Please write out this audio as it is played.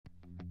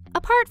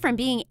Apart from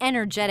being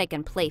energetic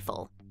and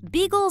playful,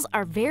 Beagles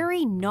are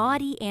very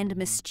naughty and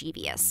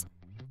mischievous.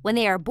 When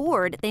they are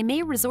bored, they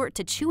may resort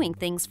to chewing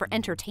things for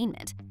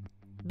entertainment.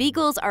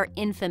 Beagles are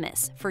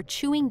infamous for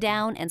chewing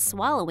down and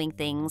swallowing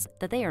things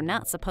that they are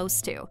not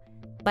supposed to.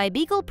 By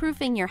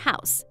beagle-proofing your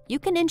house, you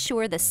can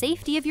ensure the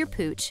safety of your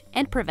pooch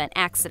and prevent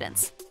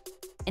accidents.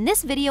 In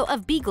this video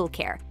of Beagle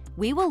Care,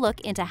 we will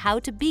look into how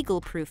to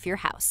beagle-proof your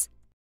house.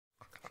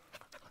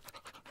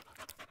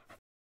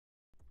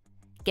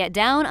 Get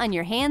down on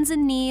your hands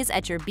and knees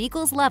at your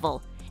beagle's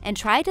level and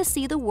try to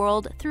see the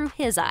world through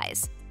his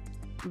eyes.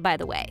 By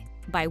the way,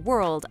 by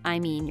world, I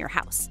mean your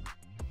house.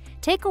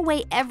 Take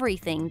away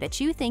everything that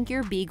you think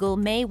your beagle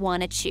may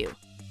want to chew,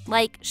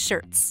 like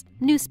shirts,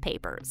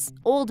 newspapers,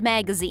 old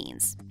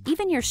magazines,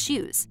 even your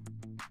shoes.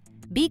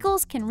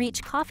 Beagles can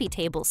reach coffee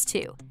tables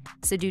too,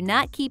 so do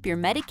not keep your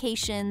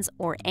medications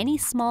or any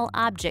small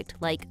object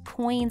like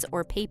coins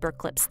or paper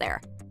clips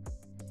there.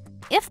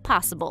 If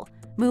possible,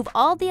 move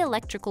all the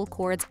electrical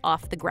cords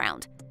off the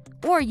ground,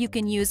 or you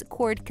can use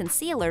cord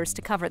concealers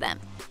to cover them.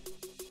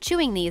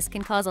 Chewing these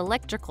can cause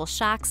electrical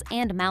shocks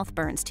and mouth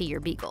burns to your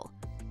beagle.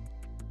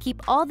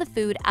 Keep all the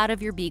food out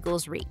of your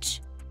beagle's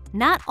reach.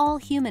 Not all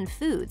human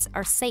foods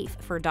are safe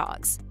for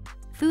dogs.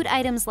 Food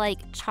items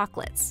like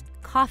chocolates,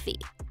 coffee,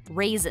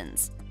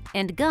 raisins,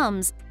 and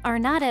gums are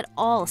not at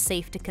all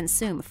safe to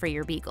consume for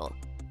your beagle.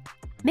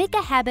 Make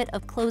a habit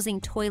of closing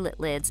toilet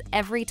lids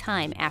every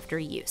time after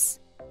use.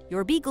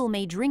 Your beagle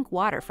may drink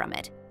water from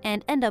it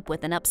and end up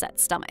with an upset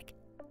stomach.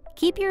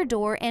 Keep your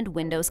door and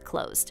windows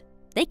closed.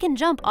 They can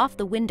jump off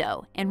the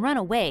window and run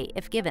away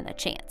if given a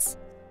chance.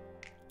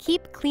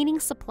 Keep cleaning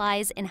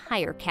supplies in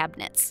higher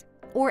cabinets,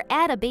 or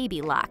add a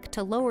baby lock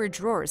to lower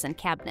drawers and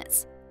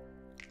cabinets.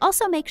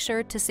 Also make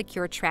sure to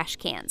secure trash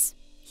cans.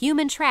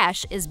 Human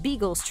trash is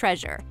Beagle's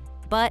treasure,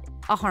 but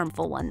a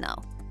harmful one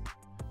though.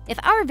 If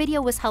our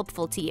video was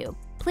helpful to you,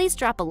 please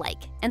drop a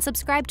like and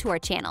subscribe to our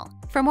channel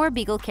for more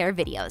Beagle Care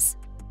videos.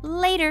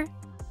 Later!